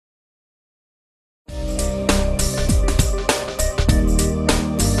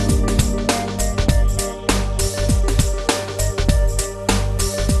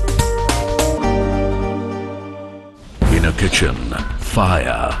kitchen,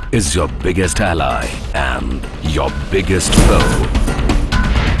 fire is your biggest ally and your biggest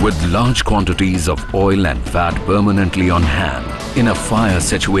foe. With large quantities of oil and fat permanently on hand, in a fire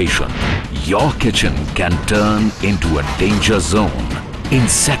situation, your kitchen can turn into a danger zone in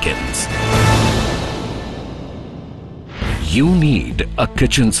seconds. You need a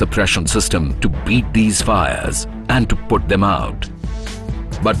kitchen suppression system to beat these fires and to put them out.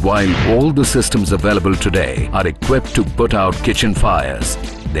 But while all the systems available today are equipped to put out kitchen fires,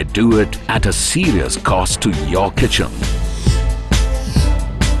 they do it at a serious cost to your kitchen.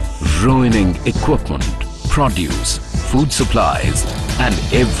 Ruining equipment, produce, food supplies and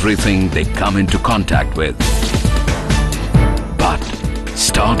everything they come into contact with. But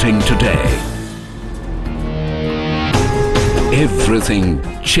starting today, everything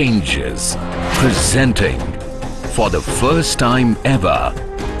changes, presenting for the first time ever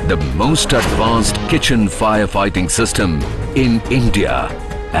the most advanced kitchen firefighting system in India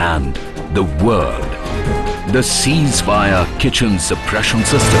and the world, the Ceasefire Kitchen Suppression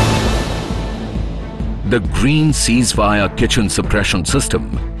System. The green Ceasefire Kitchen Suppression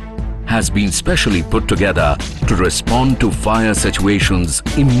System has been specially put together to respond to fire situations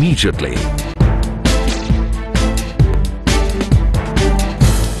immediately.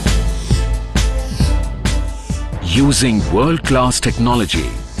 Using world-class technology,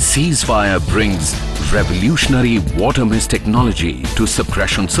 Ceasefire brings revolutionary water mist technology to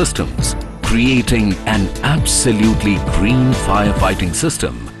suppression systems, creating an absolutely green firefighting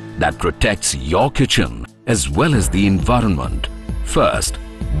system that protects your kitchen as well as the environment. First,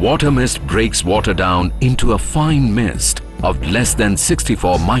 water mist breaks water down into a fine mist of less than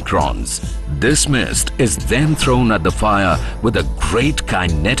 64 microns. This mist is then thrown at the fire with a great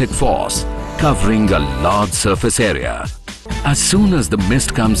kinetic force, covering a large surface area. As soon as the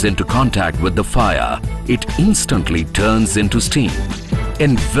mist comes into contact with the fire, it instantly turns into steam,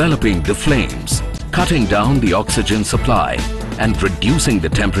 enveloping the flames, cutting down the oxygen supply and reducing the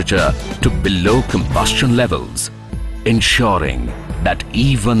temperature to below combustion levels, ensuring that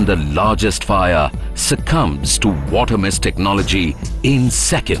even the largest fire succumbs to water mist technology in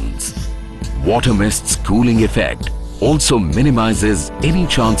seconds. Water mist's cooling effect also minimizes any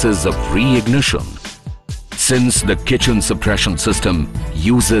chances of reignition. Since the kitchen suppression system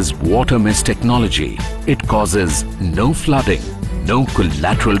uses water mist technology, it causes no flooding, no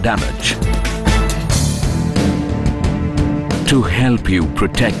collateral damage. To help you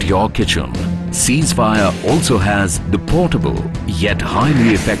protect your kitchen, Ceasefire also has the portable yet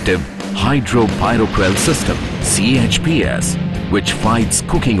highly effective hydropyroquel system, CHPS, which fights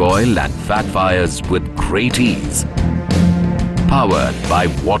cooking oil and fat fires with great ease. Powered by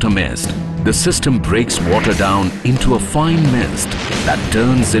water mist, the system breaks water down into a fine mist that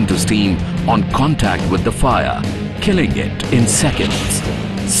turns into steam on contact with the fire, killing it in seconds.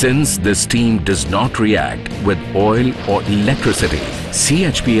 Since the steam does not react with oil or electricity,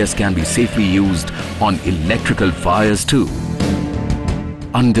 CHPS can be safely used on electrical fires too.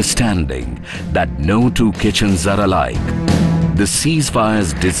 Understanding that no two kitchens are alike, the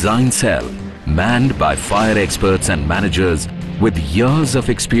Ceasefire's design cell, manned by fire experts and managers with years of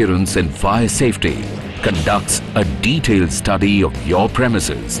experience in fire safety, conducts a detailed study of your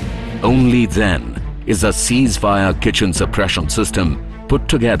premises. Only then is a Ceasefire Kitchen Suppression System put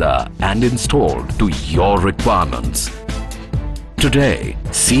together and installed to your requirements. Today,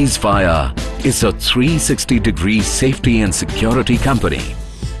 Ceasefire is a 360-degree safety and security company.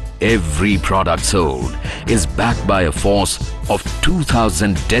 Every product sold is backed by a force of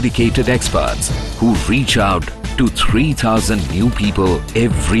 2,000 dedicated experts who reach out to 3,000 new people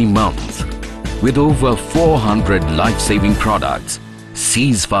every month. With over 400 life-saving products,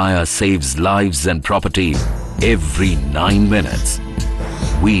 Ceasefire saves lives and property every 9 minutes.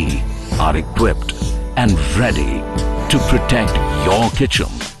 We are equipped and ready to protect your kitchen